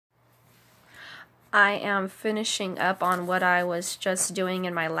I am finishing up on what I was just doing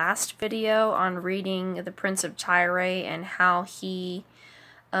in my last video on reading the Prince of Tyrus and how he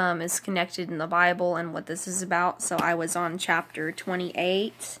is connected in the Bible and what this is about. So I was on chapter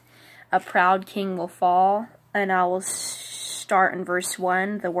 28, A Proud King Will Fall, and I will start in verse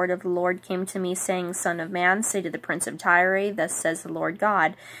 1. The word of the Lord came to me, saying, Son of man, say to the Prince of Tyrus, Thus says the Lord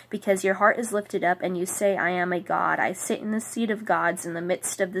God, because your heart is lifted up, and you say, I am a god. I sit in the seat of gods in the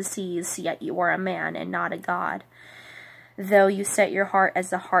midst of the seas, yet you are a man and not a god, though you set your heart as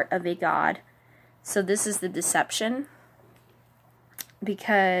the heart of a god. So this is the deception,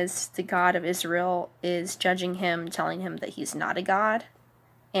 because the God of Israel is judging him, telling him that he's not a god.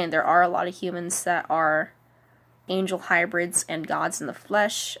 And there are a lot of humans that are angel hybrids and gods in the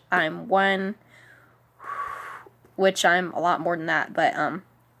flesh. I'm one, which I'm a lot more than that, but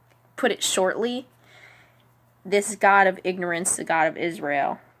put it shortly, this God of ignorance, the God of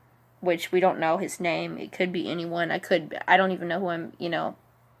Israel, which we don't know his name. It could be anyone. I don't even know who I'm,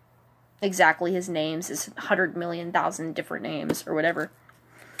 exactly his names. It's 100,000,000 different names or whatever.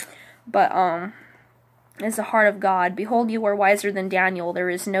 But is the heart of God. Behold, you are wiser than Daniel.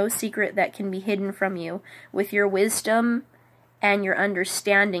 There is no secret that can be hidden from you. With your wisdom and your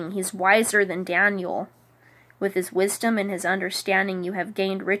understanding, he's wiser than Daniel. With his wisdom and his understanding, you have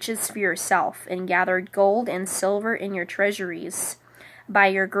gained riches for yourself and gathered gold and silver in your treasuries. By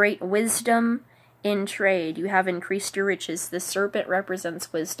your great wisdom in trade, you have increased your riches. The serpent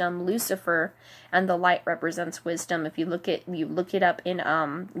represents wisdom, Lucifer, and the light represents wisdom. If you look it up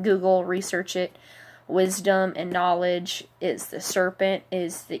in Google, research it. Wisdom and knowledge is the serpent,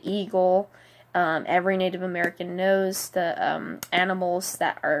 is the eagle. Every Native American knows the animals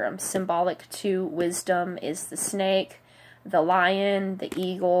that are symbolic to wisdom is the snake, the lion, the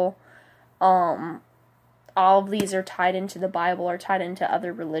eagle. All of these are tied into the Bible, are tied into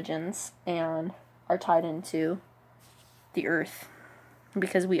other religions, and are tied into the earth,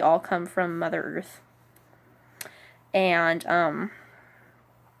 because we all come from Mother Earth. And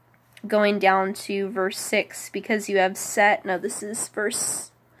going down to verse 6, because you have set, no, this is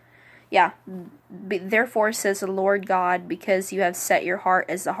verse, yeah, therefore says the Lord God, because you have set your heart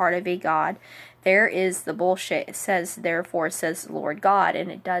as the heart of a god. There is the bullshit. It says, therefore says the Lord God,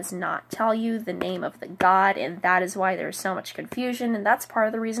 and it does not tell you the name of the God, and that is why there's so much confusion, and that's part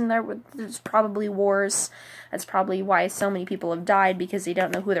of the reason there's probably wars. That's probably why so many people have died, because they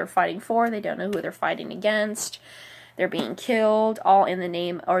don't know who they're fighting for, they don't know who they're fighting against. They're being killed, all in the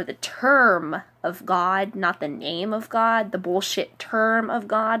name, or the term of God, not the name of God, the bullshit term of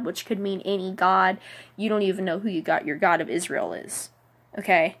God, which could mean any God. You don't even know who your God of Israel is.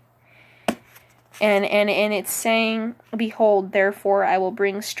 Okay? And it's saying, Behold, therefore I will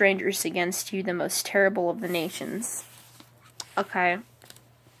bring strangers against you, the most terrible of the nations. Okay?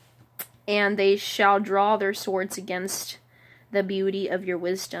 And they shall draw their swords against the beauty of your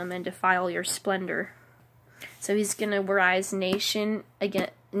wisdom and defile your splendor. So he's going to rise nations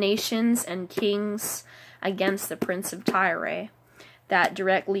and kings against the Prince of Tyrus. That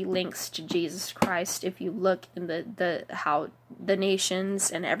directly links to Jesus Christ. If you look in how the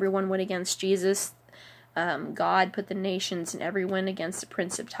nations and everyone went against Jesus, God put the nations and everyone against the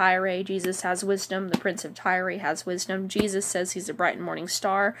Prince of Tyrus. Jesus has wisdom. The Prince of Tyrus has wisdom. Jesus says he's a bright and morning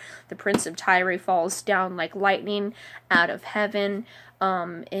star. The Prince of Tyrus falls down like lightning out of heaven,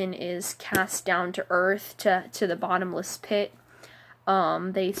 and is cast down to earth, to the bottomless pit.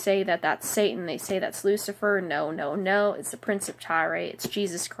 They say that that's Satan. They say that's Lucifer. No. It's the Prince of Tyrus. It's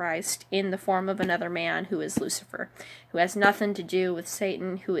Jesus Christ in the form of another man who is Lucifer, who has nothing to do with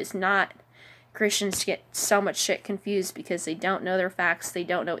Satan, who is not. Christians get so much shit confused because they don't know their facts. They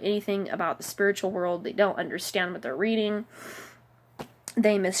don't know anything about the spiritual world. They don't understand what they're reading.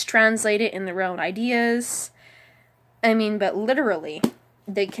 They mistranslate it in their own ideas. I mean, but literally,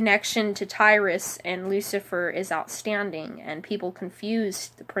 the connection to Tyrus and Lucifer is outstanding, and people confuse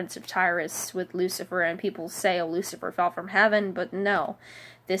the Prince of Tyrus with Lucifer, and people say, oh, Lucifer fell from heaven, but no,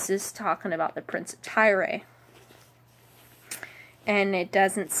 this is talking about the Prince of Tyrus. And it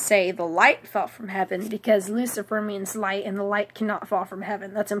doesn't say the light fell from heaven, because Lucifer means light, and the light cannot fall from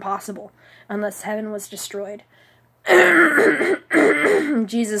heaven. That's impossible, unless heaven was destroyed.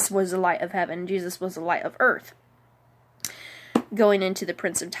 Jesus was the light of heaven. Jesus was the light of earth. Going into the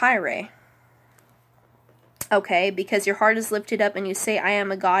Prince of Tyrus. Okay, because your heart is lifted up and you say, I am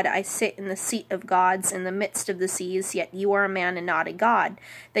a god, I sit in the seat of gods in the midst of the seas, yet you are a man and not a god,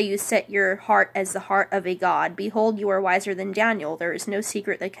 that you set your heart as the heart of a god. Behold, you are wiser than Daniel. There is no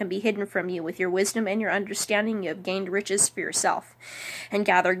secret that can be hidden from you. With your wisdom and your understanding, you have gained riches for yourself, and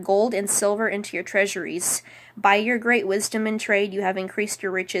gathered gold and silver into your treasuries. By your great wisdom in trade you have increased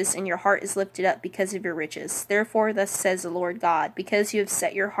your riches, and your heart is lifted up because of your riches. Therefore, thus says the Lord God, because you have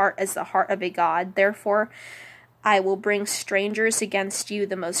set your heart as the heart of a god, therefore I will bring strangers against you,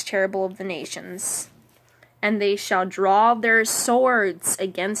 the most terrible of the nations. And they shall draw their swords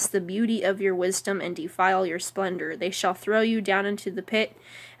against the beauty of your wisdom and defile your splendor. They shall throw you down into the pit,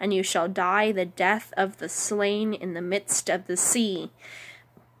 and you shall die the death of the slain in the midst of the sea.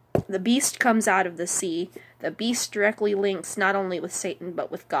 The beast comes out of the sea. The beast directly links not only with Satan,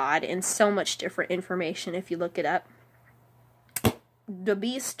 but with God, and so much different information if you look it up. The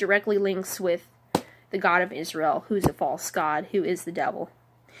beast directly links with the God of Israel, who's a false god, who is the devil.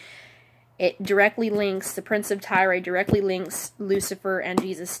 It directly links, the Prince of Tyre directly links Lucifer and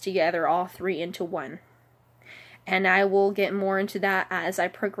Jesus together, all three into one. And I will get more into that as I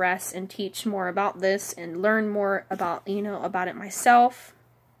progress and teach more about this and learn more about, about it myself.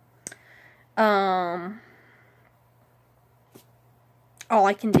 All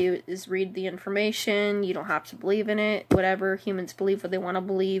I can do is read the information. You don't have to believe in it. Whatever, humans believe what they want to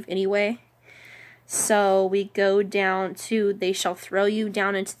believe anyway. So we go down to, they shall throw you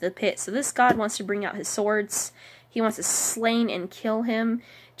down into the pit. So this God wants to bring out his swords. He wants to slain and kill him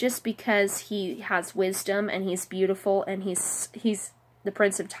just because he has wisdom and he's beautiful and he's the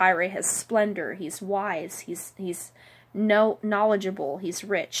Prince of Tyre has splendor. He's wise. He's knowledgeable. He's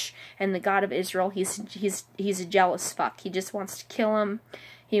rich. And the God of Israel, he's a jealous fuck. He just wants to kill him.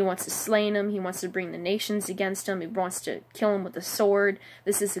 He wants to slay him. He wants to bring the nations against him. He wants to kill him with a sword.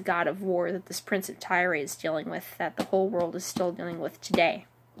 This is a god of war that this Prince of Tyre is dealing with, that the whole world is still dealing with today.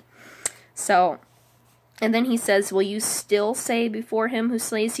 So, and then he says, will you still say before him who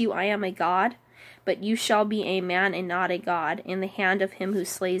slays you, I am a god? But you shall be a man and not a god, in the hand of him who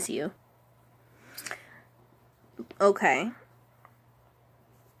slays you. Okay.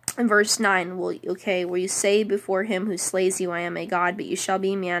 In verse 9, will you say before him who slays you, I am a god, but you shall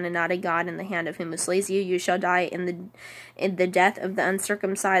be a man and not a god in the hand of him who slays you. You shall die in the death of the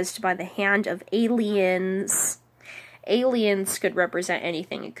uncircumcised by the hand of aliens. Aliens could represent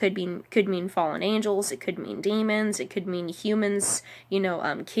anything. It could mean fallen angels, it could mean demons, it could mean humans,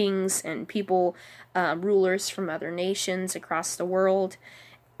 kings and people, rulers from other nations across the world.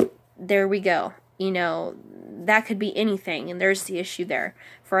 There we go. That could be anything, and there's the issue there.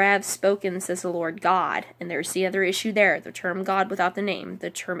 For I have spoken, says the Lord God, and there's the other issue there, the term God without the name, the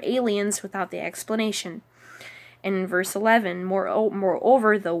term aliens without the explanation. And in verse 11,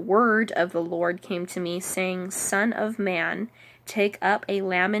 moreover, the word of the Lord came to me, saying, Son of man, take up a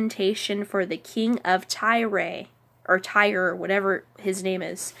lamentation for the King of Tyre, or Tyre, whatever his name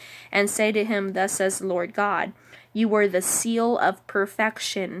is, and say to him, thus says the Lord God, you were the seal of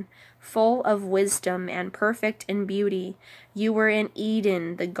perfection, full of wisdom and perfect in beauty. You were in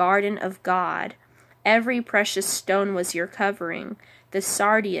Eden, the garden of God. Every precious stone was your covering, the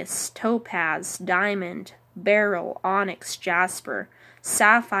sardius, topaz, diamond, beryl, onyx, jasper,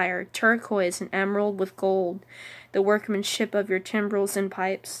 sapphire, turquoise, and emerald with gold. The workmanship of your timbrels and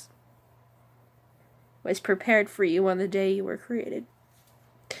pipes was prepared for you on the day you were created.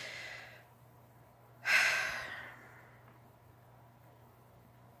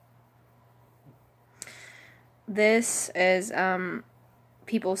 This is,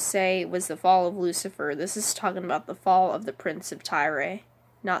 people say, was the fall of Lucifer. This is talking about the fall of the Prince of Tyre,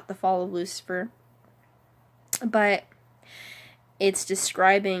 not the fall of Lucifer. But it's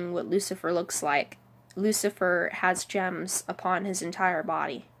describing what Lucifer looks like. Lucifer has gems upon his entire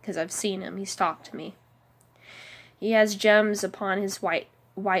body, because I've seen him. He's talked to me. He has gems upon his white,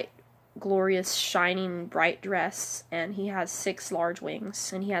 glorious, shining, bright dress, and he has 6 large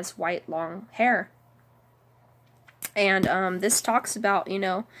wings, and he has white, long hair. And this talks about,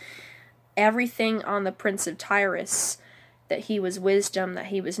 everything on the Prince of Tyrus, that he was wisdom, that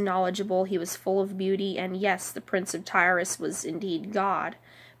he was knowledgeable, he was full of beauty, and yes, the Prince of Tyrus was indeed God,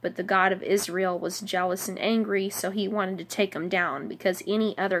 but the God of Israel was jealous and angry, so he wanted to take him down, because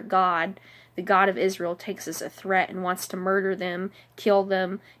any other god, the God of Israel, takes as a threat and wants to murder them, kill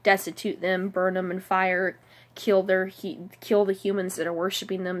them, destitute them, burn them in fire, kill the humans that are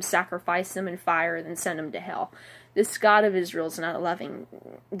worshiping them, sacrifice them in fire, and then send them to hell. This God of Israel is not a loving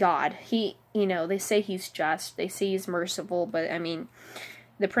God. They say he's just, they say he's merciful, but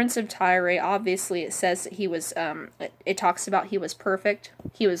the Prince of Tyre, obviously it says that he was, it talks about he was perfect,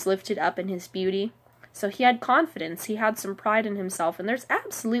 he was lifted up in his beauty, so he had confidence, he had some pride in himself, and there's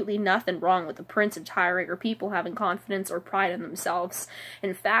absolutely nothing wrong with the Prince of Tyre or people having confidence or pride in themselves.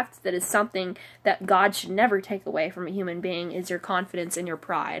 In fact, that is something that God should never take away from a human being, is your confidence and your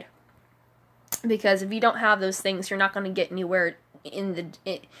pride. Because if you don't have those things, you're not going to get anywhere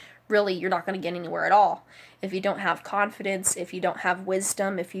really, you're not going to get anywhere at all. If you don't have confidence, if you don't have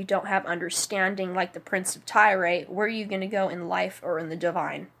wisdom, if you don't have understanding like the Prince of Tyre, where are you going to go in life or in the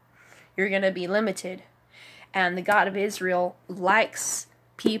divine? You're going to be limited. And the God of Israel likes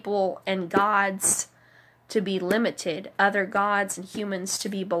people and gods to be limited, other gods and humans to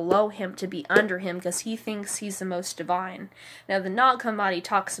be below him, to be under him, because he thinks he's the most divine. Now, the Nag Hammadi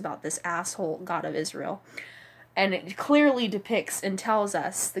talks about this asshole God of Israel, and it clearly depicts and tells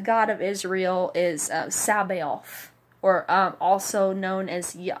us the God of Israel is Sabaoth, or also known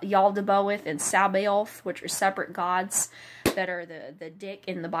as Yaldabaoth and Sabaoth, which are separate gods that are the dick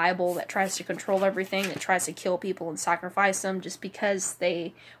in the Bible that tries to control everything, that tries to kill people and sacrifice them just because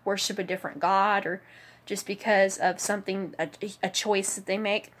they worship a different god, or just because of something, a choice that they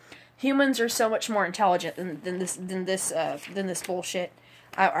make. Humans are so much more intelligent than this bullshit,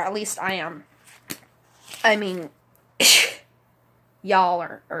 or at least I am. I mean, y'all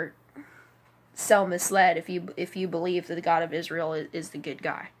are so misled if you believe that the God of Israel is the good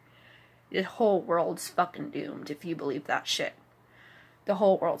guy. The whole world's fucking doomed if you believe that shit. The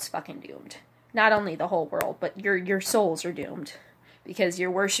whole world's fucking doomed. Not only the whole world, but your souls are doomed because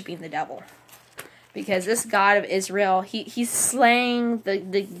you're worshiping the devil. Because this God of Israel, he's slaying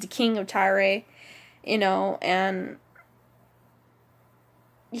the King of Tyre, you know, and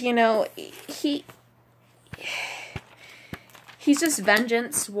you know, he's just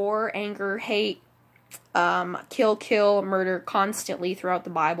vengeance, war, anger, hate, kill, murder constantly throughout the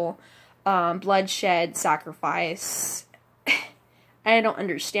Bible, bloodshed, sacrifice. I don't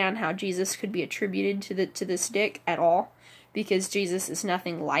understand how Jesus could be attributed to this dick at all, because Jesus is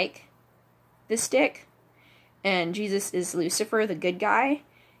nothing like this dick, and Jesus is Lucifer, the good guy,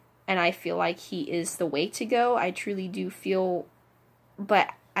 and I feel like he is the way to go. I truly do feel,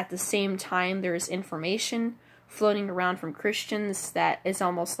 but at the same time, there's information floating around from Christians that is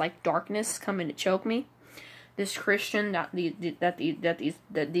almost like darkness coming to choke me. This Christian,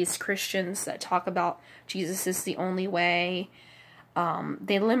 these Christians that talk about Jesus is the only way,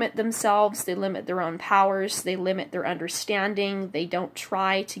 they limit themselves, they limit their own powers, they limit their understanding, they don't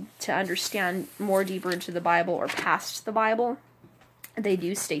try to understand more deeper into the Bible or past the Bible. They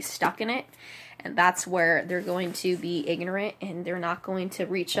do stay stuck in it, and that's where they're going to be ignorant, and they're not going to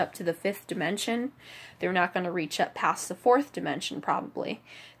reach up to the 5th dimension. They're not going to reach up past the 4th dimension, probably.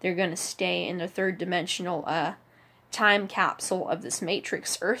 They're going to stay in the 3rd dimensional time capsule of this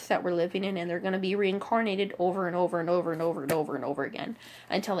matrix Earth that we're living in, and they're going to be reincarnated over and over and over and over and over and over again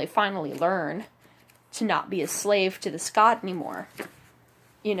until they finally learn to not be a slave to this God anymore.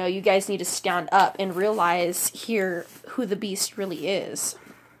 You know, you guys need to stand up and realize here who the beast really is.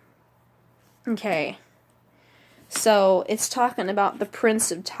 Okay. So, it's talking about the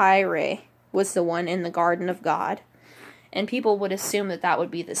Prince of Tyre was the one in the garden of God. And people would assume that that would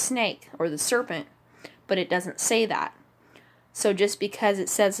be the snake or the serpent, but it doesn't say that. So just because it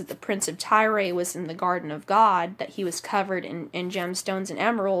says that the Prince of Tyre was in the garden of God, that he was covered in gemstones and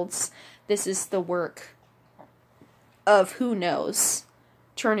emeralds, this is the work of who knows,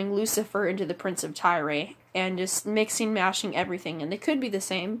 turning Lucifer into the Prince of Tyre, and just mixing, mashing everything. And they could be the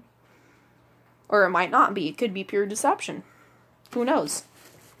same, or it might not be. It could be pure deception. Who knows?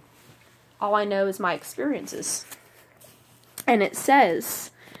 All I know is my experiences. And it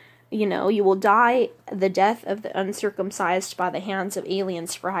says, you know, you will die the death of the uncircumcised by the hands of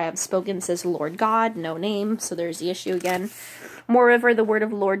aliens, for I have spoken, says the Lord God. No name, so there's the issue again. Moreover, the word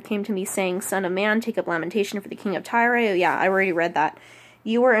of the Lord came to me, saying, Son of man, take up lamentation for the king of Tyre. Oh, yeah, I already read that.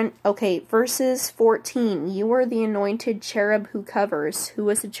 You were in, okay, verses 14. You were the anointed cherub who covers. Who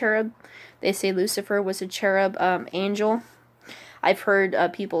was the cherub? They say Lucifer was a cherub angel. I've heard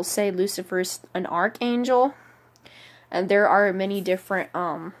people say Lucifer's an archangel. And there are many different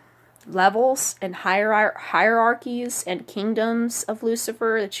levels and hierarchies and kingdoms of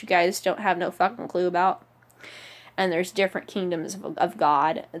Lucifer that you guys don't have no fucking clue about. And there's different kingdoms of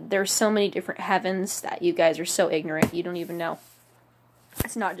God. There's so many different heavens that you guys are so ignorant you don't even know.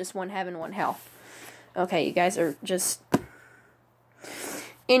 It's not just one heaven, one hell. Okay, you guys are just...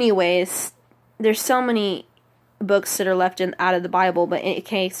 Anyways, there's so many books that are left out of the Bible, but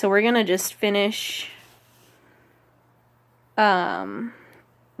okay, so we're gonna just finish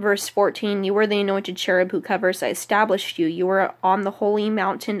verse 14. You were the anointed cherub who covers. I established you. You were on the holy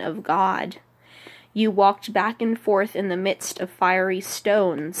mountain of God. You walked back and forth in the midst of fiery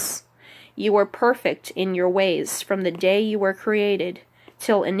stones. You were perfect in your ways from the day you were created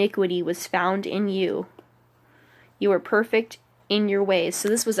till iniquity was found in you. You were perfect in your ways. So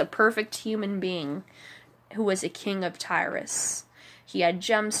this was a perfect human being who was a king of Tyrus. He had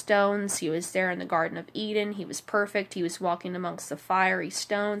gemstones. He was there in the Garden of Eden. He was perfect. He was walking amongst the fiery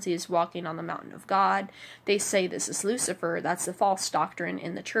stones. He was walking on the mountain of God. They say this is Lucifer. That's a false doctrine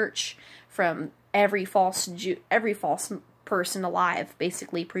in the church from every false person alive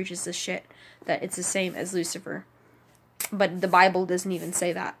basically preaches this shit, that it's the same as Lucifer. But the Bible doesn't even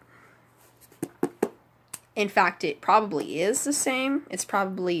say that. In fact, it probably is the same. It's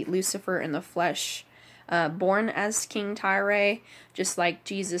probably Lucifer in the flesh, born as King Tyrus, just like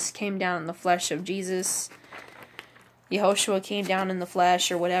Jesus came down in the flesh of Jesus. Yehoshua came down in the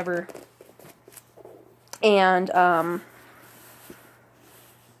flesh or whatever. And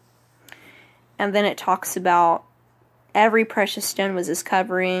then it talks about every precious stone was his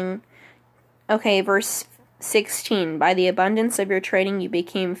covering. Okay, verse 16. By the abundance of your trading you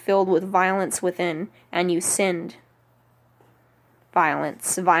became filled with violence within, and you sinned.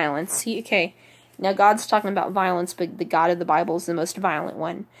 Violence. Okay, now God's talking about violence, but the God of the Bible is the most violent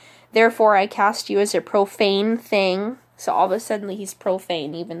one. Therefore I cast you as a profane thing. So all of a sudden he's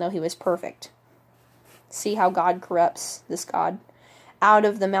profane, even though he was perfect. See how God corrupts this God? Out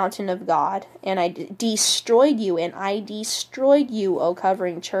of the mountain of God, and I destroyed you, O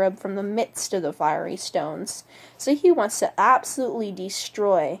covering cherub, from the midst of the fiery stones. So he wants to absolutely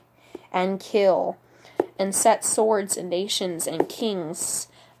destroy and kill and set swords and nations and kings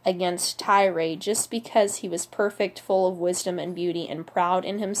against Tyrus, just because he was perfect, full of wisdom and beauty, and proud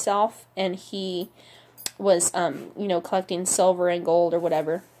in himself, and he was, collecting silver and gold or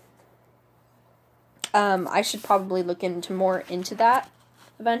whatever. I should probably look more into that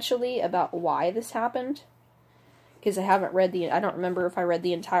eventually, about why this happened. Because I don't remember if I read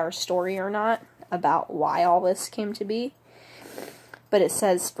the entire story or not, about why all this came to be. But it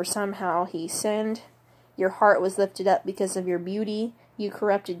says, for somehow he sinned. Your heart was lifted up because of your beauty. You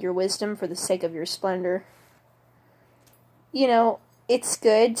corrupted your wisdom for the sake of your splendor. It's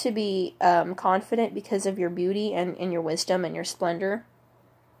good to be confident because of your beauty and your wisdom and your splendor.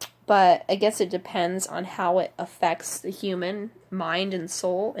 But I guess it depends on how it affects the human mind and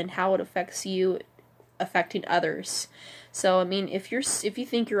soul, and how it affects you affecting others. So, if you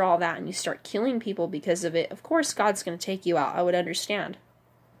think you're all that and you start killing people because of it, of course God's going to take you out. I would understand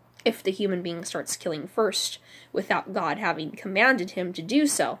if the human being starts killing first without God having commanded him to do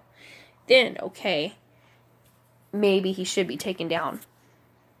so. Then, okay, maybe he should be taken down.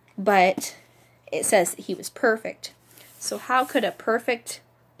 But it says that he was perfect. So how could a perfect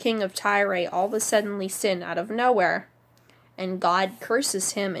King of Tyrus all of a sudden sin out of nowhere, and God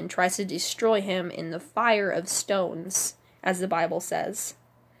curses him and tries to destroy him in the fire of stones, as the Bible says?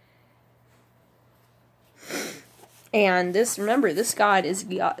 And remember, this God is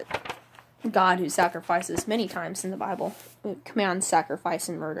God who sacrifices many times in the Bible. It commands sacrifice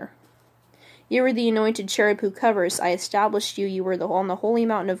and murder. You were the anointed cherub who covers. I established you. You were on the holy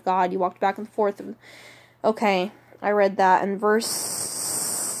mountain of God. You walked back and forth. Okay, I read that in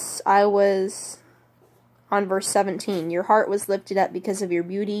I was on verse 17. Your heart was lifted up because of your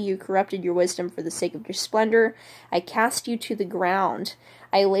beauty. You corrupted your wisdom for the sake of your splendor. I cast you to the ground.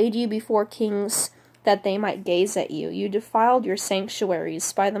 I laid you before kings that they might gaze at you. You defiled your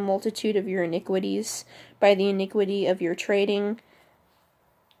sanctuaries by the multitude of your iniquities, by the iniquity of your trading.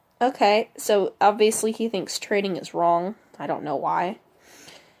 Okay, so obviously he thinks trading is wrong. I don't know why.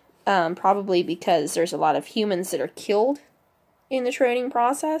 Probably because there's a lot of humans that are killed in the trading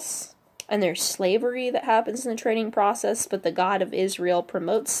process, and there's slavery that happens in the trading process, but the God of Israel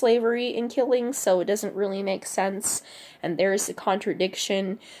promotes slavery and killing, so it doesn't really make sense, and there's a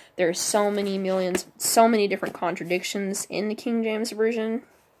contradiction. There's so many different contradictions in the King James Version,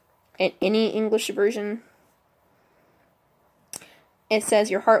 and any English version. It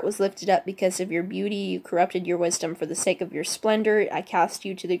says, your heart was lifted up because of your beauty. You corrupted your wisdom for the sake of your splendor. I cast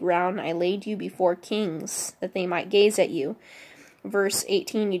you to the ground. I laid you before kings, that they might gaze at you. Verse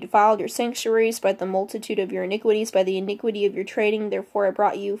 18, you defiled your sanctuaries by the multitude of your iniquities, by the iniquity of your trading. Therefore I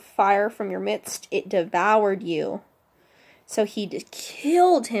brought you fire from your midst. It devoured you. So he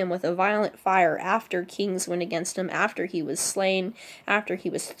killed him with a violent fire after kings went against him, after he was slain, after he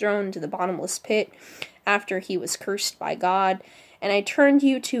was thrown to the bottomless pit, after he was cursed by God. And I turned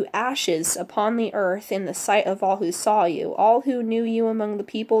you to ashes upon the earth in the sight of all who saw you. All who knew you among the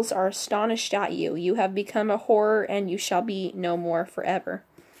peoples are astonished at you. You have become a horror, and you shall be no more forever.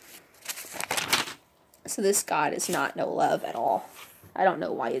 So this God is not no love at all. I don't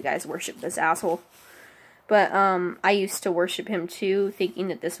know why you guys worship this asshole. But I used to worship him too, thinking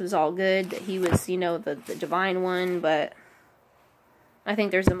that this was all good, that he was, the divine one, but I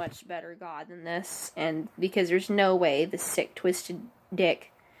think there's a much better God than this, and because there's no way the sick, twisted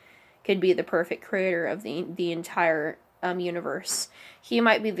dick could be the perfect creator of the entire universe. He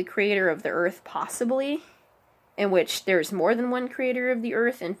might be the creator of the earth, possibly, in which there's more than one creator of the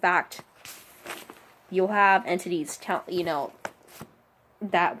earth. In fact, you'll have entities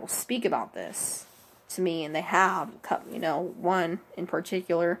that will speak about this to me, and they have, one in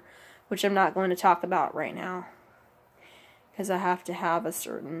particular, which I'm not going to talk about right now, because I have to have a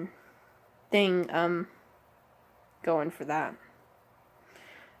certain thing going for that.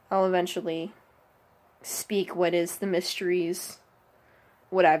 I'll eventually speak what is the mysteries,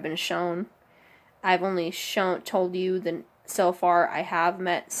 what I've been shown. I've only told you that so far I have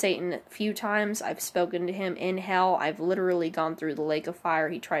met Satan a few times. I've spoken to him in hell. I've literally gone through the lake of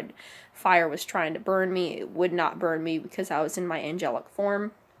fire. Fire was trying to burn me. It would not burn me because I was in my angelic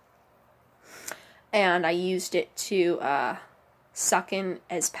form. And I used it to suck in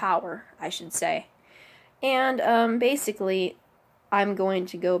as power, I should say. And basically, I'm going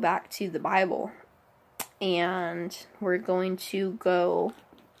to go back to the Bible. And we're going to go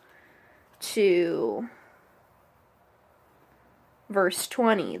to verse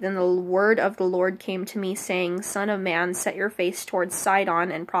 20. Then the word of the Lord came to me, saying, Son of man, set your face towards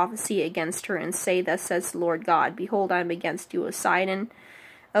Sidon, and prophesy against her, and say, Thus says the Lord God, Behold, I am against you, O Sidon.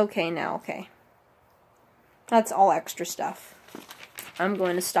 Okay. That's all extra stuff. I'm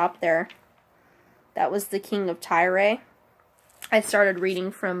going to stop there. That was the King of Tyrus. I started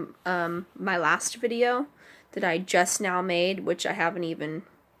reading from my last video that I just now made, which I haven't even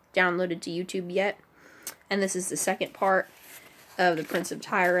downloaded to YouTube yet. And this is the second part of the Prince of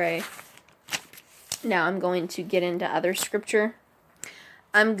Tyre. Now I'm going to get into other scripture.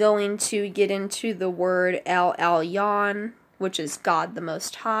 I'm going to get into the word El Elyon, which is God the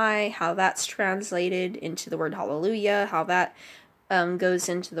Most High, how that's translated into the word Hallelujah, how that goes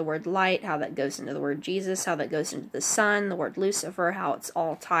into the word light, how that goes into the word Jesus, how that goes into the sun, the word Lucifer, how it's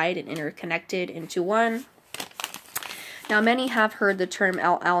all tied and interconnected into one. Now, many have heard the term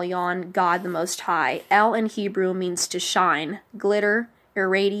El Elyon, God the Most High. El in Hebrew means to shine, glitter,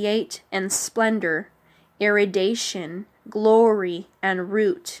 irradiate, and splendor, iridation, glory, and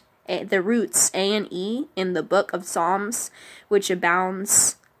root. The roots A and E in the book of Psalms, which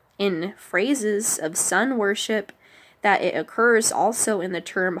abounds in phrases of sun worship, that it occurs also in the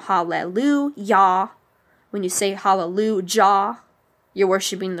term hallelujah. When you say hallelujah, you're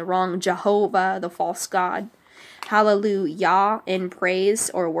worshiping the wrong Jehovah, the false god. Hallelujah, in praise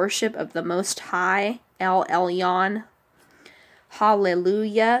or worship of the Most High, El Elyon.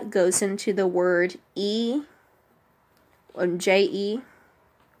 Hallelujah goes into the word E, or J-E.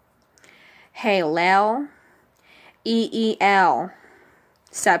 Halel, E-E-L,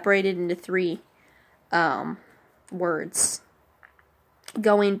 separated into three words.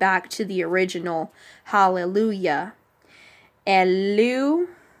 Going back to the original Hallelujah. Elu,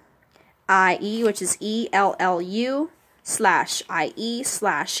 I-E, which is E-L-L-U, /I-E,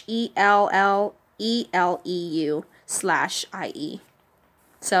 /E-L-L-E-L-E-U, /I-E.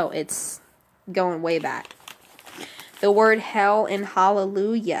 So it's going way back. The word hell in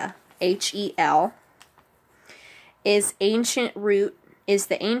Hallelujah, H-E-L, is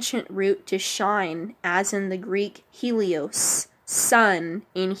the ancient root to shine, as in the Greek helios. Sun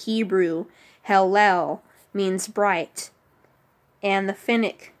in Hebrew, Hellel, means bright, and the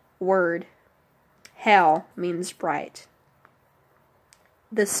Finnic word hell means bright.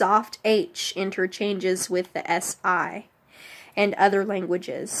 The soft H interchanges with the SI and other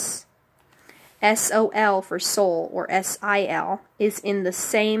languages. S-O-L for soul, or S-I-L, is in the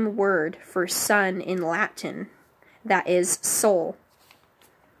same word for sun in Latin. That is soul.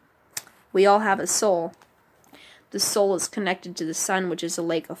 We all have a soul. The soul is connected to the sun, which is a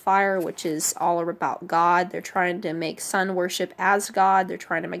lake of fire, which is all about God. They're trying to make sun worship as God. They're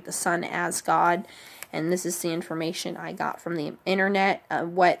trying to make the sun as God. And this is the information I got from the internet of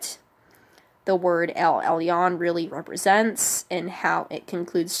what the word El Elyon really represents and how it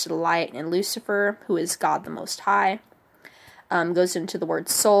concludes to the light and Lucifer, who is God the Most High. Goes into the word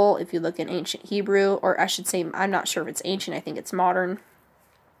soul if you look in ancient Hebrew, or I should say, I'm not sure if it's ancient, I think it's modern.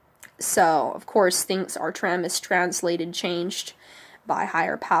 So, of course, things are mistranslated, changed by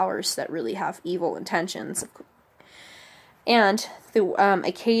higher powers that really have evil intentions. And the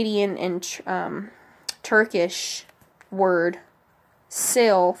Akkadian and Turkish word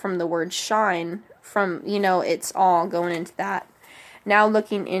sil, from the word shine, it's all going into that. Now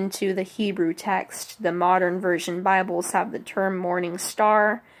looking into the Hebrew text, the modern version Bibles have the term morning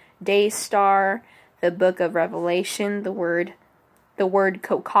star, day star. The book of Revelation, the word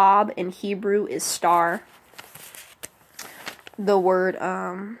kokab in Hebrew is star. The word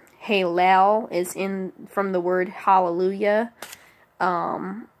Halel is from the word hallelujah.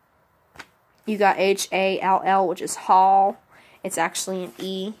 You got Hall, which is hall. It's actually an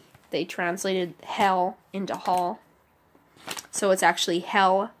E. They translated hell into hall. So it's actually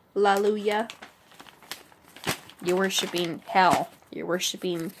hell-lujah. You're worshiping hell. You're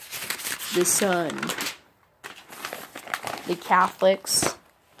worshiping the sun. The Catholics,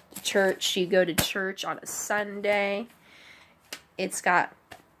 the church, you go to church on a Sunday. It's got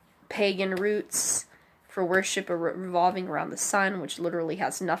pagan roots for worship revolving around the sun, which literally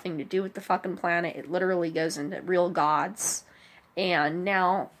has nothing to do with the fucking planet. It literally goes into real gods. And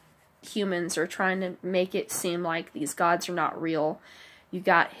now humans are trying to make it seem like these gods are not real. You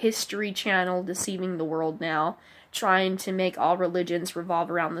got History Channel deceiving the world now, trying to make all religions revolve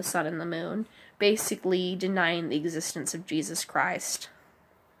around the sun and the moon, basically denying the existence of Jesus Christ.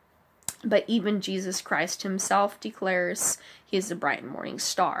 But even Jesus Christ himself declares he is the bright and morning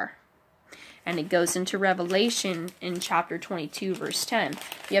star. And it goes into Revelation in chapter 22, verse 10.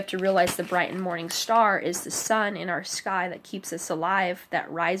 You have to realize the bright and morning star is the sun in our sky that keeps us alive,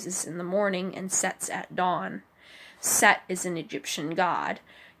 that rises in the morning and sets at dawn. Set is an Egyptian god.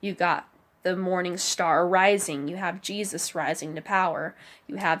 You got the morning star rising. You have Jesus rising to power.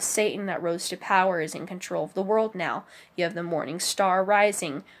 You have Satan that rose to power, is in control of the world now. You have the morning star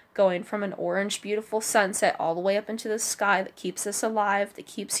rising, going from an orange, beautiful sunset all the way up into the sky that keeps us alive, that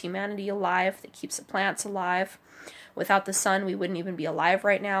keeps humanity alive, that keeps the plants alive. Without the sun, we wouldn't even be alive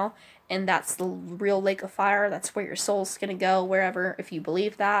right now. And that's the real lake of fire. That's where your soul's going to go, wherever. If you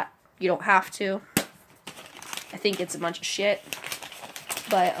believe that, you don't have to. I think it's a bunch of shit.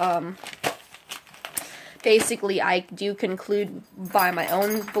 But, basically, I do conclude by my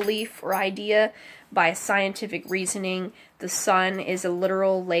own belief or idea, by scientific reasoning, the sun is a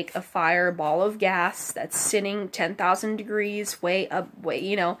literal lake of fire, ball of gas that's sitting 10,000 degrees way up,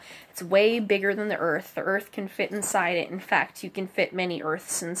 it's way bigger than the earth. The earth can fit inside it. In fact, you can fit many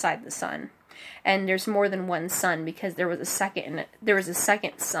earths inside the sun. And there's more than one sun, because there was a second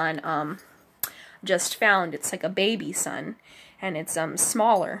sun, just found. It's like a baby sun, and it's,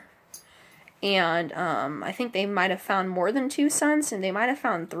 smaller. And, I think they might have found more than 2 suns, and they might have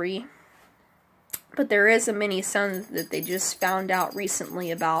found 3. But there is a mini sun that they just found out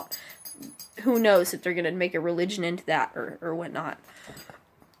recently about. Who knows if they're going to make a religion into that or whatnot.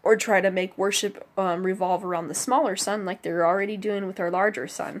 Or try to make worship revolve around the smaller sun like they're already doing with our larger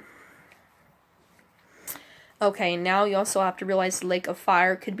sun. Okay, now you also have to realize the lake of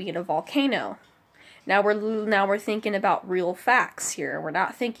fire could be in a volcano. Now we're thinking about real facts here. We're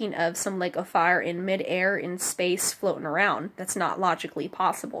not thinking of some lake of fire in midair in space floating around. That's not logically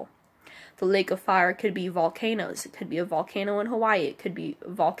possible. The lake of fire could be volcanoes. It could be a volcano in Hawaii. It could be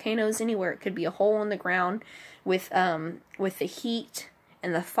volcanoes anywhere. It could be a hole in the ground with the heat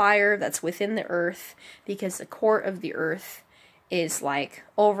and the fire that's within the earth, because the core of the earth is like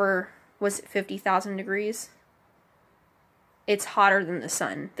over, was it 50,000 degrees? It's hotter than the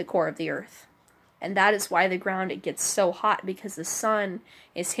sun, the core of the earth. And that is why the ground, it gets so hot, because the sun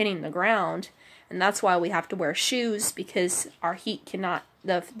is hitting the ground. And that's why we have to wear shoes, because our heat cannot,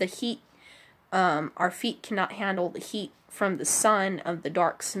 our feet cannot handle the heat from the sun of the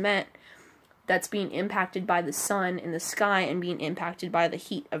dark cement that's being impacted by the sun in the sky and being impacted by the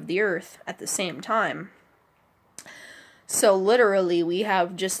heat of the earth at the same time. So literally we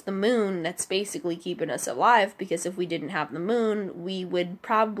have just the moon that's basically keeping us alive, because if we didn't have the moon, we would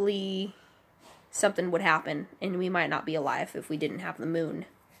probably, something would happen and we might not be alive if we didn't have the moon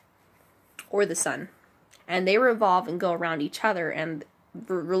or the sun. And they revolve and go around each other, and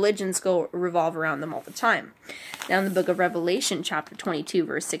religions revolve around them all the time. Now in the book of Revelation, chapter 22,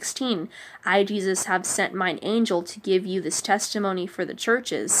 verse 16, I, Jesus, have sent mine angel to give you this testimony for the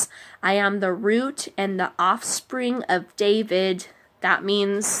churches. I am the root and the offspring of David. That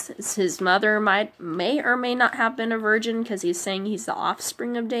means his mother may or may not have been a virgin, because he's saying he's the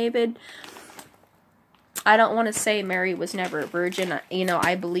offspring of David. I don't want to say Mary was never a virgin.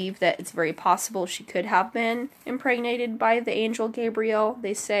 I believe that it's very possible she could have been impregnated by the angel Gabriel.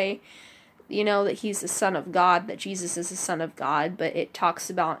 They say, that he's the son of God, that Jesus is the son of God, but it talks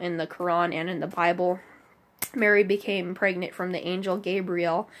about in the Quran and in the Bible, Mary became pregnant from the angel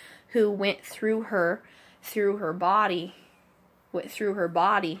Gabriel, who went through her body,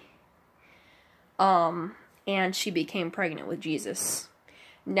 and she became pregnant with Jesus.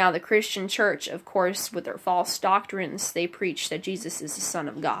 Now, the Christian church, of course, with their false doctrines, they preach that Jesus is the Son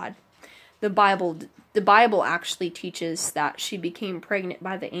of God. The Bible actually teaches that she became pregnant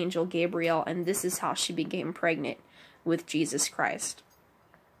by the angel Gabriel, and this is how she became pregnant with Jesus Christ.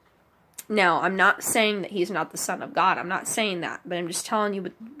 Now, I'm not saying that he's not the Son of God. I'm not saying that, but I'm just telling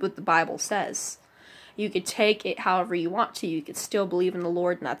you what the Bible says. You could take it however you want to. You could still believe in the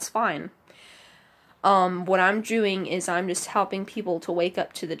Lord, and that's fine. What I'm doing is I'm just helping people to wake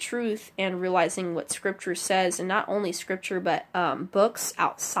up to the truth and realizing what Scripture says, and not only Scripture, but books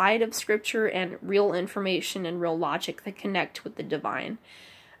outside of Scripture and real information and real logic that connect with the divine.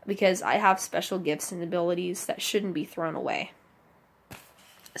 Because I have special gifts and abilities that shouldn't be thrown away.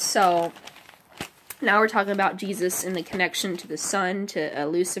 So, now we're talking about Jesus and the connection to the sun, to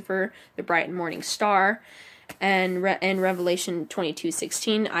Lucifer, the bright and morning star. And in Revelation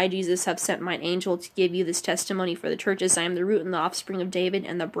 22:16, I, Jesus, have sent mine angel to give you this testimony for the churches. I am the root and the offspring of David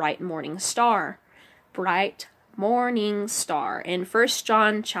and the bright morning star. Bright morning star. In 1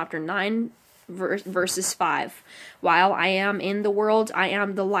 John chapter 9, verses 5. While I am in the world, I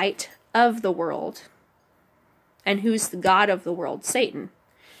am the light of the world. And who's the God of the world? Satan.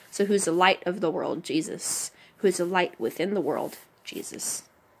 So who's the light of the world? Jesus. Who's the light within the world? Jesus.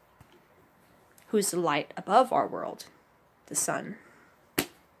 Who's the light above our world? The sun.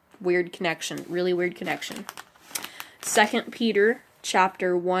 Weird connection. Really weird connection. 2 Peter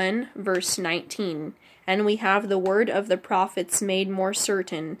chapter 1, verse 19. And we have the word of the prophets made more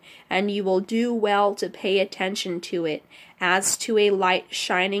certain, and you will do well to pay attention to it, as to a light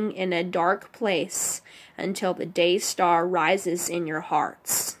shining in a dark place, until the day star rises in your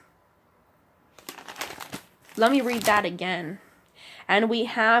hearts. Let me read that again. And we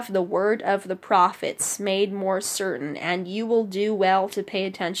have the word of the prophets made more certain, and you will do well to pay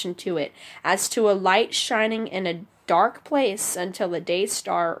attention to it, as to a light shining in a dark place until the day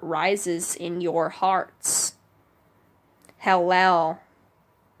star rises in your hearts. Hallel.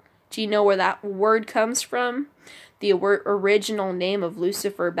 Do you know where that word comes from? The original name of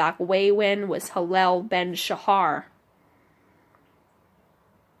Lucifer back way when was Hallel ben Shahar.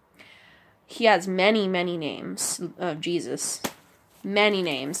 He has many, many names of Jesus. Many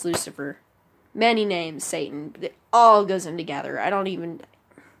names, Lucifer. Many names, Satan. It all goes in together. I don't even...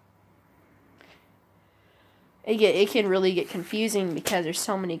 It can really get confusing because there's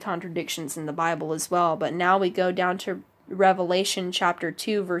so many contradictions in the Bible as well. But now we go down to Revelation chapter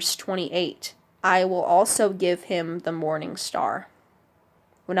 2, verse 28. I will also give him the morning star.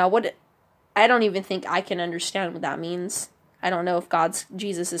 Well, now I don't even think I can understand what that means. I don't know if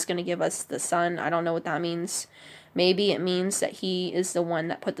Jesus is going to give us the sun. I don't know what that means. Maybe it means that he is the one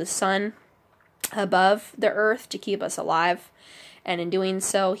that put the sun above the earth to keep us alive. And in doing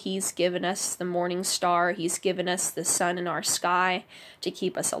so, he's given us the morning star. He's given us the sun in our sky to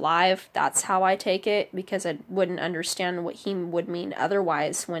keep us alive. That's how I take it, because I wouldn't understand what he would mean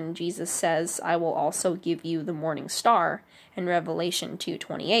otherwise when Jesus says, I will also give you the morning star in Revelation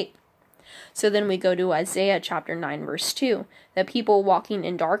 2:28. So then we go to Isaiah chapter 9, verse 2. The people walking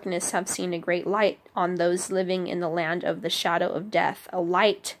in darkness have seen a great light. On those living in the land of the shadow of death, a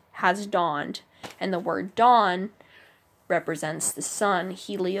light has dawned. And the word dawn represents the sun,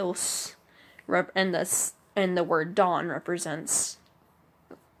 Helios, and the word dawn represents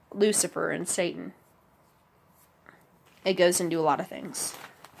Lucifer and Satan. It goes into a lot of things.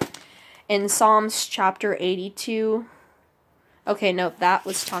 In Psalms chapter 82... Okay, no, that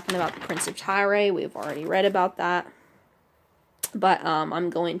was talking about the Prince of Tyre. We've already read about that. But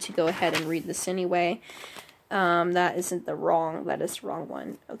I'm going to go ahead and read this anyway. That is the wrong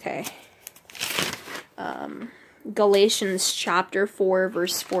one. Okay. Galatians chapter 4,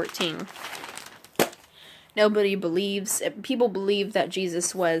 verse 14. People believe that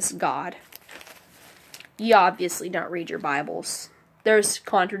Jesus was God. You obviously don't read your Bibles. There's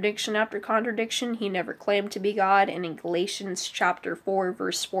contradiction after contradiction. He never claimed to be God. And in Galatians chapter 4,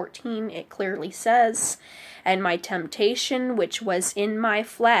 verse 14, it clearly says, and my temptation, which was in my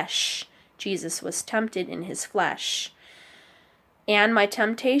flesh, Jesus was tempted in his flesh. And my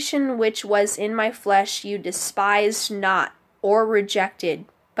temptation, which was in my flesh, you despised not or rejected,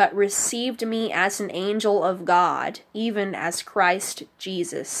 but received me as an angel of God, even as Christ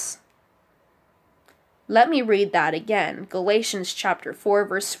Jesus. Let me read that again. Galatians chapter 4,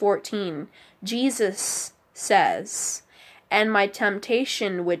 verse 14. Jesus says, and my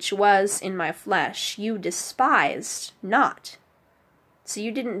temptation which was in my flesh, you despised not. So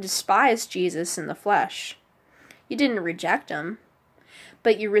you didn't despise Jesus in the flesh. You didn't reject him,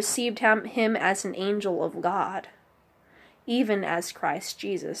 but you received him as an angel of God, even as Christ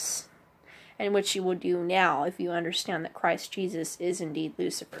Jesus, and which you will do now if you understand that Christ Jesus is indeed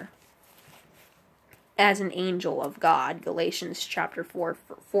Lucifer. As an angel of God, Galatians chapter 4,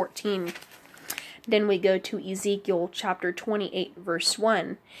 14. Then we go to Ezekiel chapter 28, verse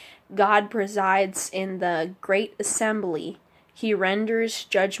 1. God presides in the great assembly. He renders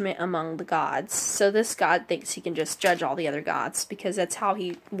judgment among the gods. So this God thinks he can just judge all the other gods, because that's how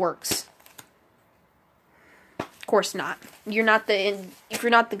he works. course not. If you're not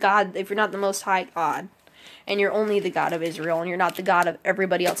the Most High God, and you're only the God of Israel, and you're not the God of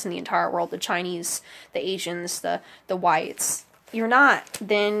everybody else in the entire world, the Chinese, the Asians, the whites, you're not,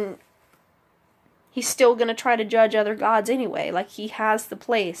 then he's still going to try to judge other gods anyway. Like, he has the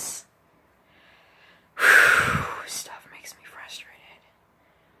place. Stuff makes me frustrated.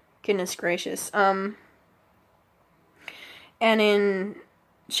 Goodness gracious. And in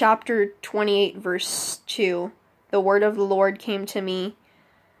chapter 28, verse 2, the word of the Lord came to me,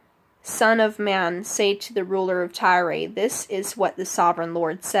 Son of man, say to the ruler of Tyre, this is what the sovereign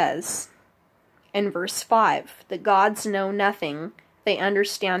Lord says. In verse 5, the gods know nothing, they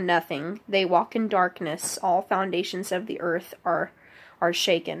understand nothing, they walk in darkness, all foundations of the earth are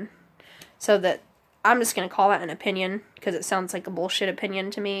shaken. So that, I'm just going to call that an opinion, because it sounds like a bullshit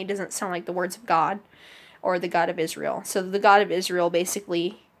opinion to me. It doesn't sound like the words of God, or the God of Israel. So the God of Israel,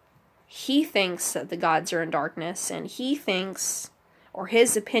 basically, he thinks that the gods are in darkness, and he thinks, or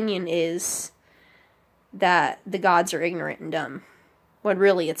his opinion is, that the gods are ignorant and dumb, when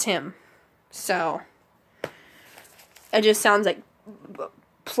really it's him. So, it just sounds like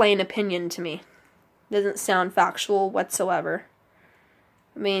plain opinion to me. Doesn't sound factual whatsoever.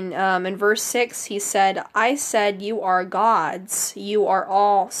 I mean, in verse 6, he said, I said, you are gods, you are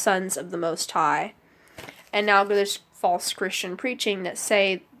all sons of the Most High. And now there's false Christian preaching that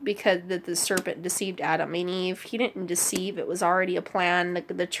say, because that the serpent deceived Adam and Eve. He didn't deceive, it was already a plan.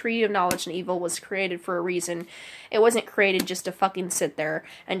 The tree of knowledge and evil was created for a reason. It wasn't created just to fucking sit there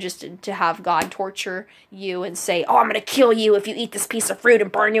and just to have God torture you and say, oh, I'm gonna kill you if you eat this piece of fruit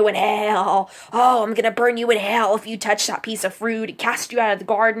and burn you in hell. Oh, I'm gonna burn you in hell if you touch that piece of fruit and cast you out of the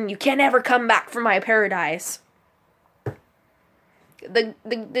garden. You can't ever come back from my paradise.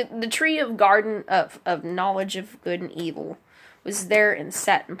 The tree of garden of knowledge of good and evil was there and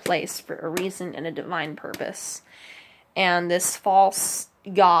set in place for a reason and a divine purpose. And this false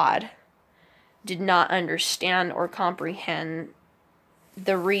God did not understand or comprehend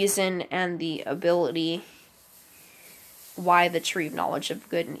the reason and the ability why the tree of knowledge of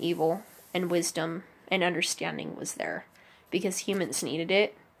good and evil and wisdom and understanding was there. Because humans needed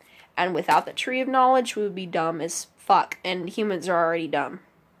it. And without the tree of knowledge, we would be dumb as fuck. And humans are already dumb.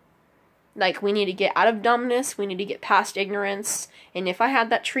 Like, we need to get out of dumbness, we need to get past ignorance, and if I had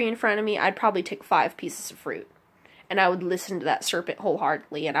that tree in front of me, I'd probably take 5 pieces of fruit, and I would listen to that serpent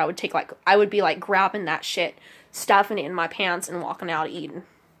wholeheartedly, and I would be like grabbing that shit, stuffing it in my pants, and walking out eating.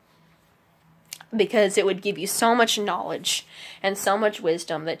 Because it would give you so much knowledge, and so much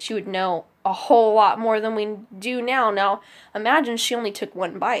wisdom, that you would know a whole lot more than we do now. Now, imagine she only took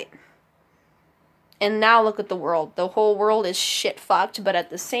 1 bite. And now look at the world. The whole world is shit fucked, but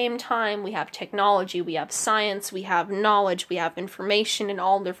at the same time, we have technology, we have science, we have knowledge, we have information in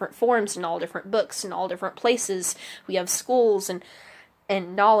all different forms, in all different books, in all different places. We have schools,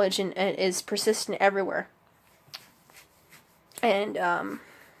 and knowledge and is persistent everywhere. And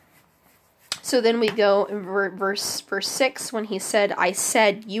so then we go in verse 6 when he said, I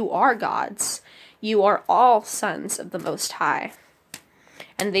said, you are gods. You are all sons of the Most High.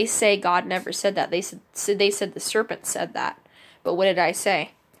 And they say God never said that. They said the serpent said that. But what did I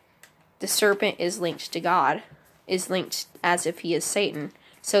say? The serpent is linked to God. Is linked as if he is Satan.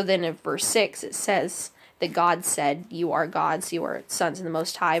 So then in verse 6 it says that God said, you are gods, you are sons of the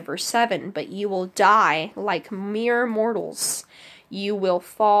Most High. Verse 7, but you will die like mere mortals. You will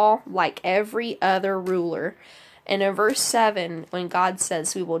fall like every other ruler. And in verse 7, when God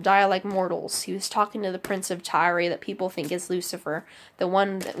says we will die like mortals, he was talking to the Prince of Tyre that people think is Lucifer. The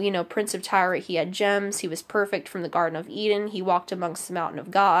one that, Prince of Tyre, he had gems, he was perfect from the Garden of Eden, he walked amongst the mountain of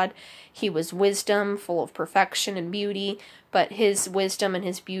God, he was wisdom, full of perfection and beauty, but his wisdom and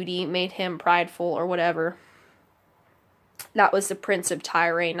his beauty made him prideful or whatever. That was the Prince of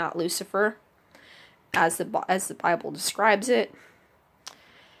Tyre, not Lucifer, as the Bible describes it.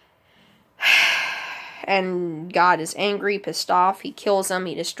 And God is angry, pissed off, he kills them,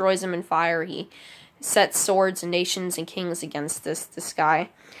 he destroys them in fire, he sets swords and nations and kings against this guy.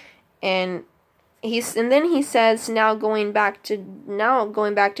 And then he says, now going back to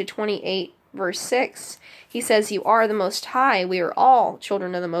 28 verse 6, he says, you are the Most High, we are all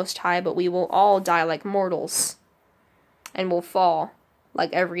children of the Most High, but we will all die like mortals, and will fall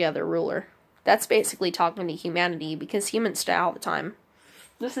like every other ruler. That's basically talking to humanity, because humans die all the time.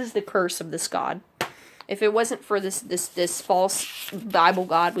 This is the curse of this God. If it wasn't for this false Bible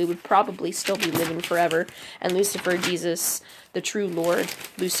God, we would probably still be living forever. And Lucifer, Jesus, the true Lord,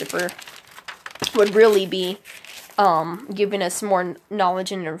 Lucifer, would really be giving us more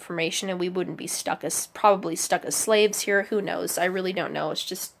knowledge and information, and we wouldn't be probably stuck as slaves here. Who knows? I really don't know. It's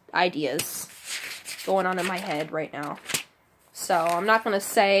just ideas. going on in my head right now. So I'm not going to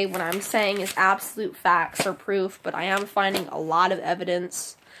say what I'm saying is absolute facts or proof, but I am finding a lot of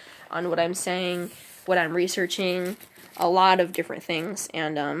evidence on what I'm saying, what I'm researching, a lot of different things,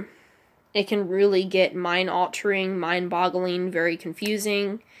 and it can really get mind-altering, mind-boggling, very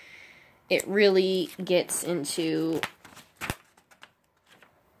confusing. It really gets into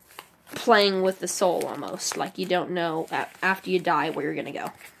playing with the soul almost, like you don't know after you die where you're going to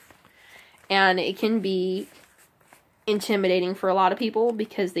go. And it can be intimidating for a lot of people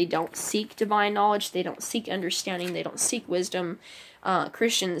because they don't seek divine knowledge, they don't seek understanding, they don't seek wisdom.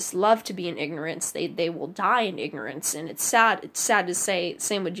 Christians love to be in ignorance. They will die in ignorance, and it's sad to say,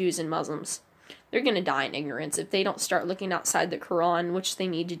 same with Jews and Muslims. They're going to die in ignorance if they don't start looking outside the Quran, which they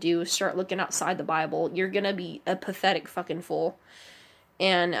need to do, start looking outside the Bible. You're going to be a pathetic fucking fool.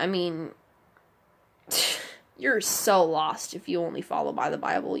 And, I mean, you're so lost if you only follow by the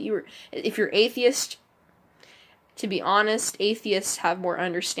Bible. If you're atheist, to be honest, atheists have more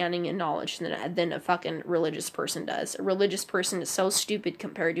understanding and knowledge than a fucking religious person does. A religious person is so stupid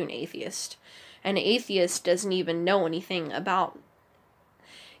compared to an atheist. An atheist doesn't even know anything about...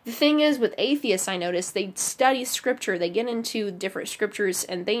 The thing is, with atheists, I notice, they study scripture, they get into different scriptures,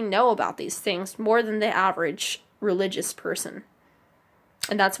 and they know about these things more than the average religious person.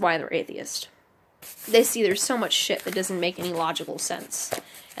 And that's why they're atheist. They see there's so much shit that doesn't make any logical sense,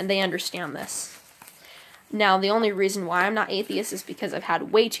 and they understand this. Now, the only reason why I'm not atheist is because I've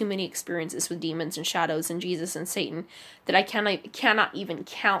had way too many experiences with demons and shadows and Jesus and Satan that I cannot even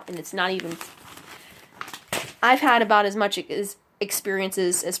count, and it's not even... I've had about as much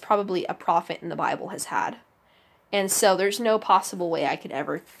experiences as probably a prophet in the Bible has had. And so there's no possible way I could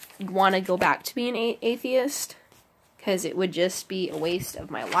ever want to go back to being an atheist, because it would just be a waste of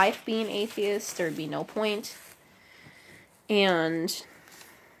my life being atheist. There'd be no point. And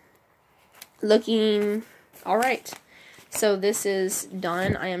looking... Alright, so this is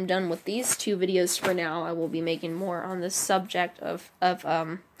done. I am done with these 2 videos for now. I will be making more on this subject of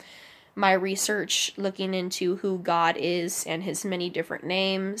my research, looking into who God is and his many different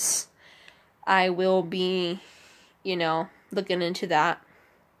names. I will be, looking into that.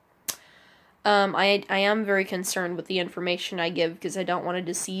 I am very concerned with the information I give because I don't want to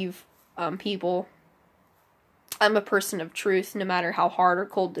deceive people. I'm a person of truth, no matter how hard or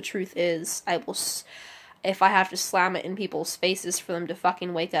cold the truth is. I will... If I have to slam it in people's faces for them to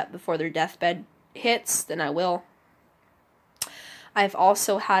fucking wake up before their deathbed hits, then I will. I've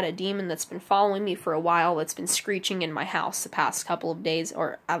also had a demon that's been following me for a while that's been screeching in my house the past couple of days,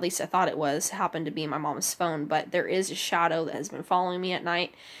 or at least I thought it was. It happened to be my mom's phone, but there is a shadow that has been following me at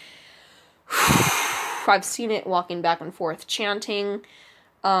night. I've seen it walking back and forth chanting,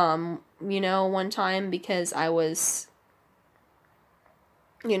 one time because I was...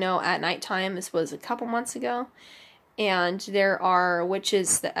 at nighttime. This was a couple months ago. And there are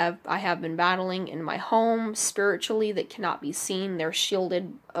witches that I have been battling in my home spiritually that cannot be seen. They're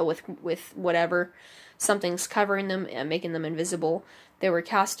shielded with whatever. Something's covering them and making them invisible. They were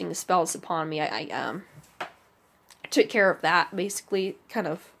casting spells upon me. I took care of that. Basically, kind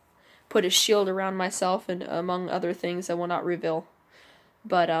of put a shield around myself, and among other things I will not reveal.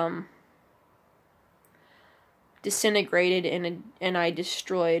 But, disintegrated and I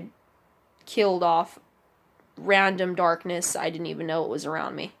destroyed, killed off random darkness. I didn't even know it was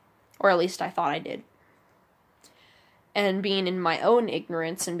around me, or at least I thought I did. And being in my own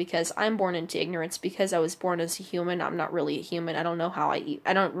ignorance, and because I'm born into ignorance, because I was born as a human, I'm not really a human. I don't know how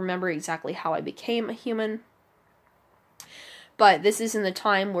I don't remember exactly how I became a human. But this is in the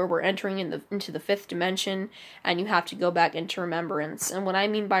time where we're entering into the 5th dimension, and you have to go back into remembrance. And what I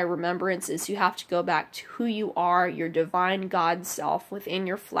mean by remembrance is you have to go back to who you are, your divine God self within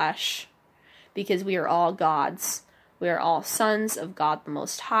your flesh, because we are all gods. We are all sons of God the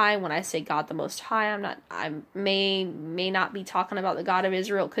Most High. When I say God the Most High, I may not be talking about the God of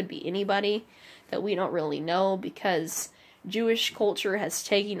Israel. It could be anybody that we don't really know, because Jewish culture has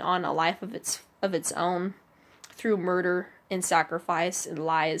taken on a life of its own through murder and sacrifice and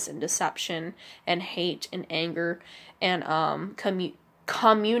lies and deception and hate and anger and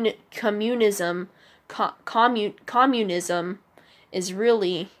communism. Communism is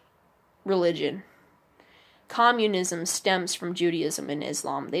really religion. Communism stems from Judaism and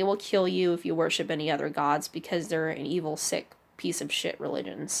Islam. They will kill you if you worship any other gods because they're an evil, sick piece of shit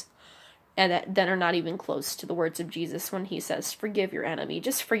religions. And that are not even close to the words of Jesus when he says, forgive your enemy.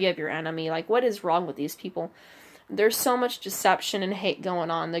 Just forgive your enemy. Like, what is wrong with these people? There's so much deception and hate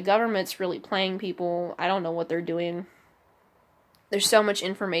going on. The government's really playing people. I don't know what they're doing. There's so much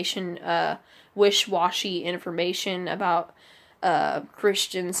information, wish-washy information about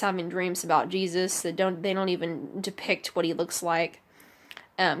Christians having dreams about Jesus that they don't even depict what he looks like.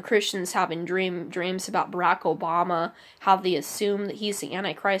 Christians having dreams about Barack Obama, how they assume that he's the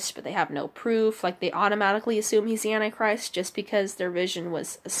Antichrist, but they have no proof. Like, they automatically assume he's the Antichrist just because their vision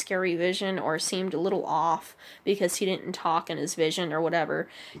was a scary vision or seemed a little off because he didn't talk in his vision or whatever.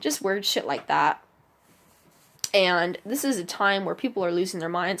 Just weird shit like that. And this is a time where people are losing their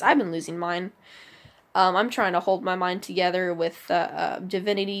minds. I've been losing mine. I'm trying to hold my mind together with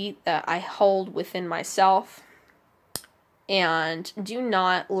divinity that I hold within myself. And do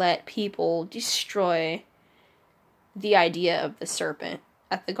not let people destroy the idea of the serpent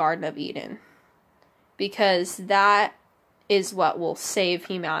at the Garden of Eden. Because that is what will save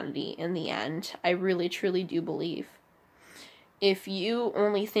humanity in the end. I really, truly do believe. If you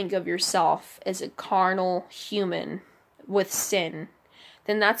only think of yourself as a carnal human with sin,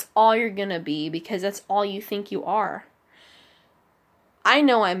 then that's all you're gonna be, because that's all you think you are. I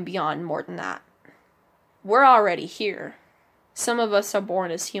know I'm beyond more than that. We're already here. Some of us are born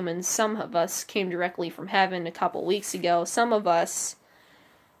as humans. Some of us came directly from heaven a couple weeks ago. Some of us,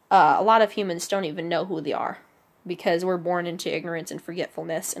 a lot of humans don't even know who they are, because we're born into ignorance and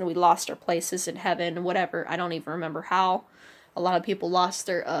forgetfulness, and we lost our places in heaven, whatever. I don't even remember how. A lot of people lost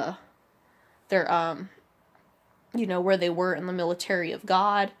their you know, where they were in the military of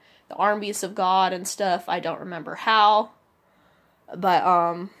God, the armies of God and stuff. I don't remember how. But,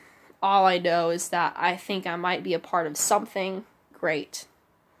 all I know is that I think I might be a part of something great.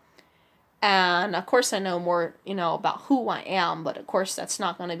 And, of course, I know more, you know, about who I am, but, of course, that's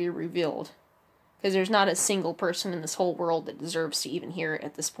not going to be revealed. Because there's not a single person in this whole world that deserves to even hear it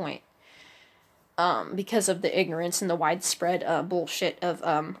at this point. Because of the ignorance and the widespread bullshit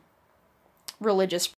of religious